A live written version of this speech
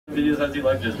Videos as you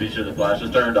like, just be sure the flash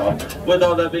is turned off. With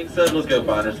all that being said, let's go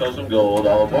find ourselves some gold.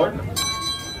 All aboard.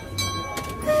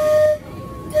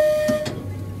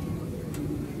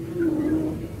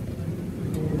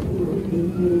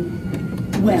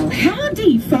 Well,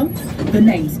 howdy, folks. The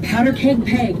name's Powder Keg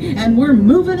Peg, and we're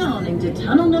moving on into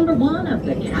tunnel number 1 of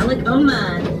the Calico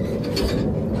Mine.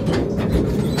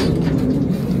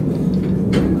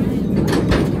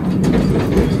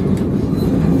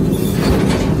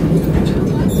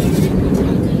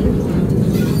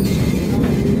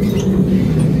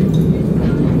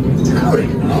 Howdy,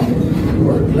 all.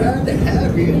 We're glad to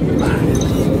have you in the mine.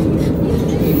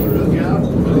 Look out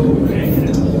for road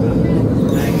ahead.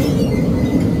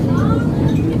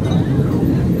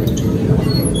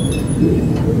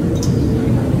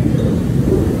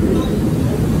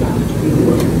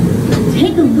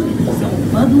 Take a look at these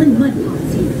old bubbling mud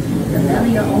pots here. The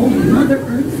belly of old Mother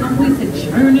Earth's always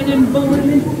a-churning and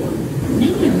boiling.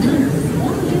 Many of mine are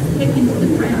small as pickings to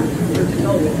the ground for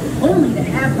gold, only to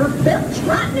have her belch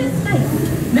right in his face.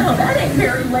 No, that ain't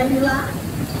very ladylike.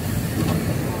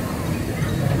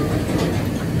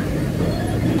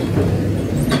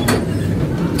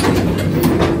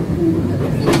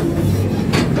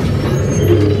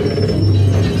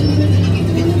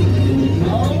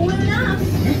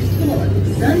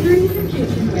 Sundries and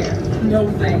kitchenware. No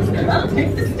thanks, but I'll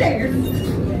take the stairs.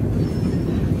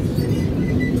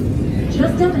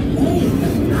 Just up ahead is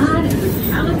the ride at the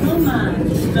Calico Mine,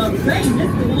 the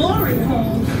famous glory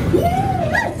hole.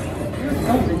 Yes! There's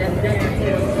gold in that damn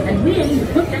hill, and we ain't even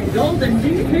put that gold in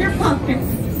these here pockets.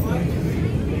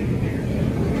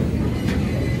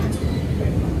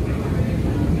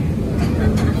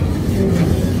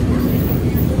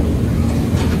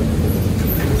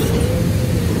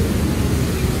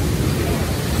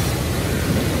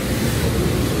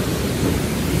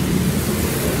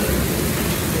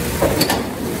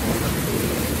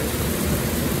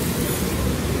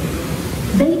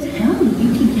 They tell me you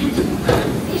can catch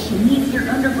fishing these here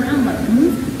underground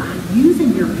lagoons by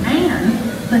using your pan,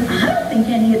 but I don't think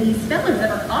any of these fellas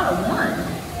ever caught a one.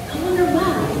 I wonder why.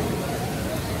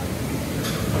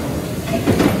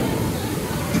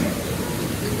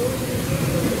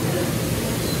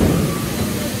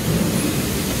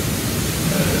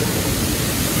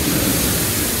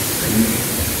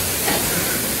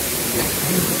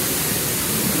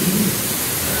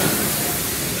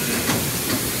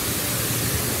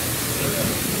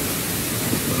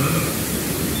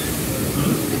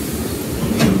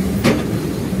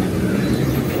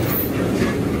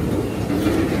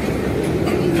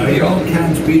 Now, y'all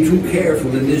can't be too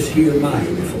careful in this here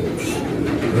mine, folks.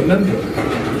 Remember,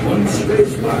 one stray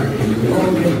spark and you'll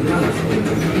all get blasted.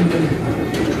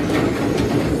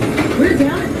 We're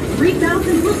down at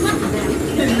 3,000 foot level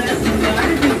now, and that's not a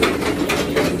big deal.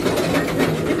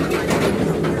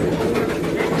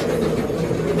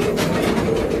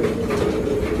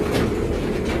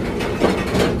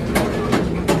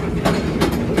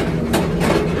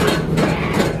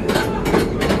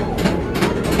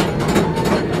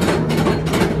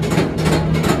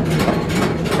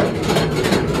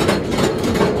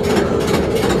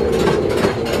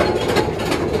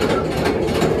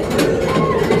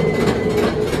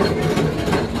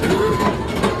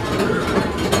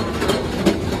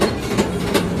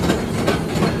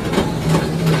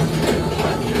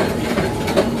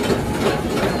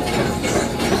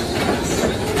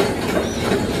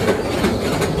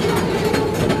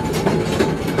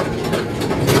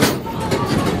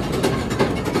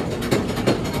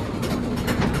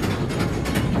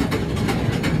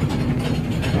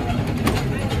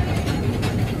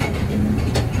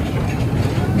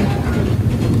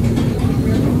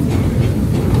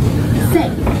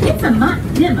 It's a mighty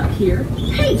dim up here.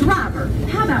 Hey, driver,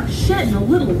 how about shedding a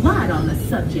little light on the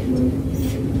subject?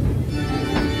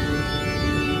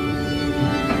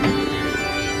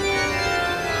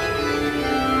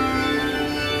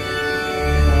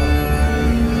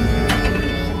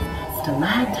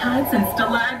 Stalactites and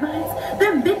stalagmites,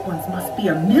 them big ones must be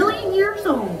 1,000,000 years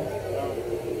old.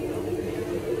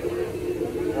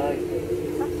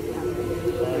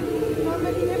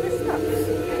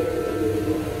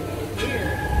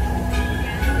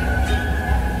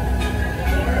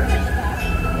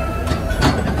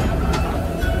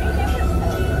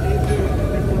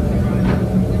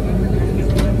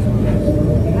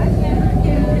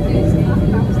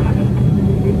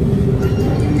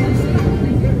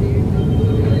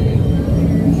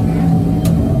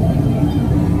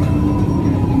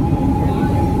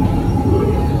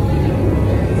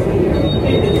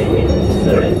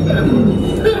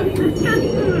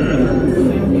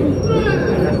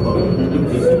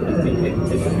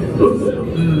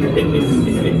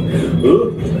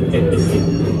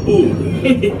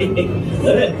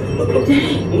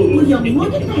 Dang, will you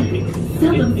look at that?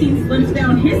 Seldom seen Slim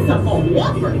down himself a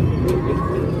whopper.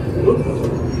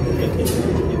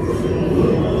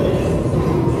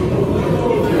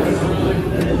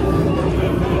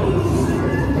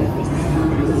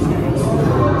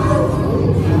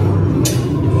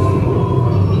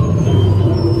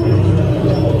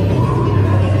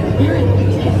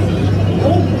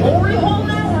 Old glory hole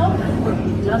now, where we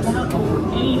dug out over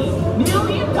 $80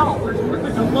 million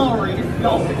worth of glorious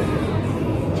gold.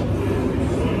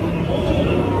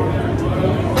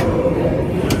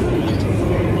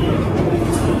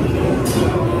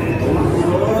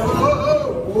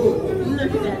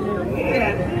 Look at that little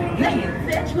feather laying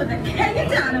fetch with a keg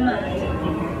of dynamite.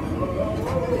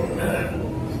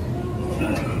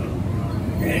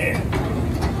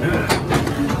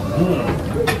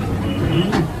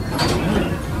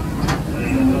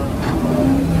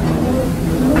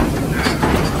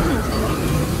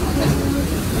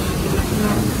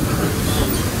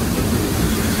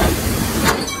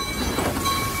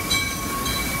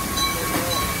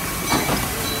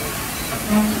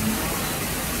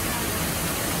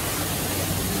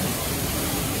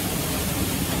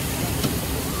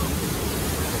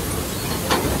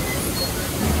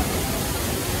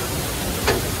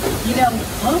 You know,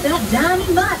 all that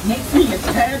dynamite makes me a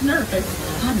tad nervous.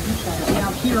 I'm just trying to be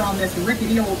out here on this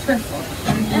rickety old trestle.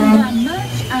 And by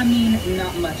much, I mean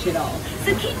not much at all.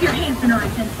 So keep your hands and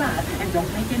arms inside and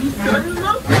don't make any sudden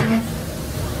movements.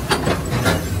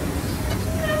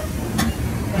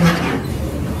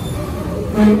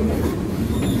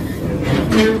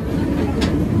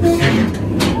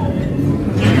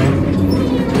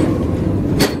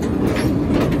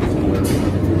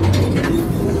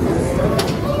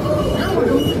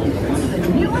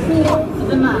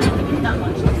 Not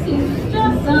much to see,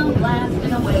 just some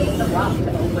blasting away the rock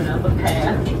to open up a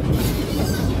path.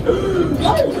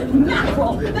 Holy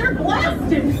mackerel! They're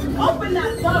blasting! Open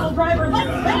that throttle, driver! Let's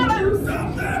vamoose!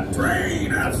 Stop that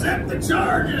train! I've set the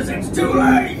charges! It's too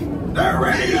late! They're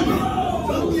ready to blow!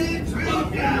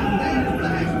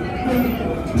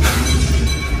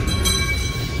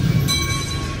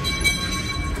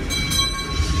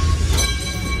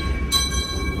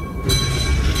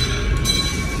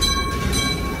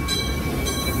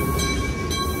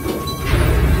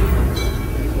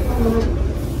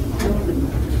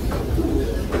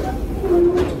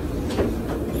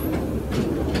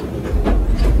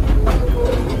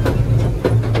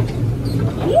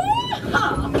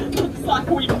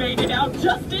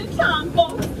 Just in time,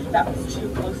 folks. That was too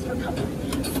close for comfort.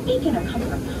 Speaking of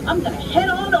comfort, I'm gonna head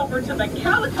on over to the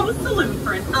Calico Saloon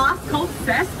for an ice cold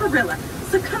sarsaparilla.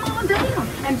 So come on down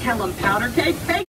and tell them Powder Cake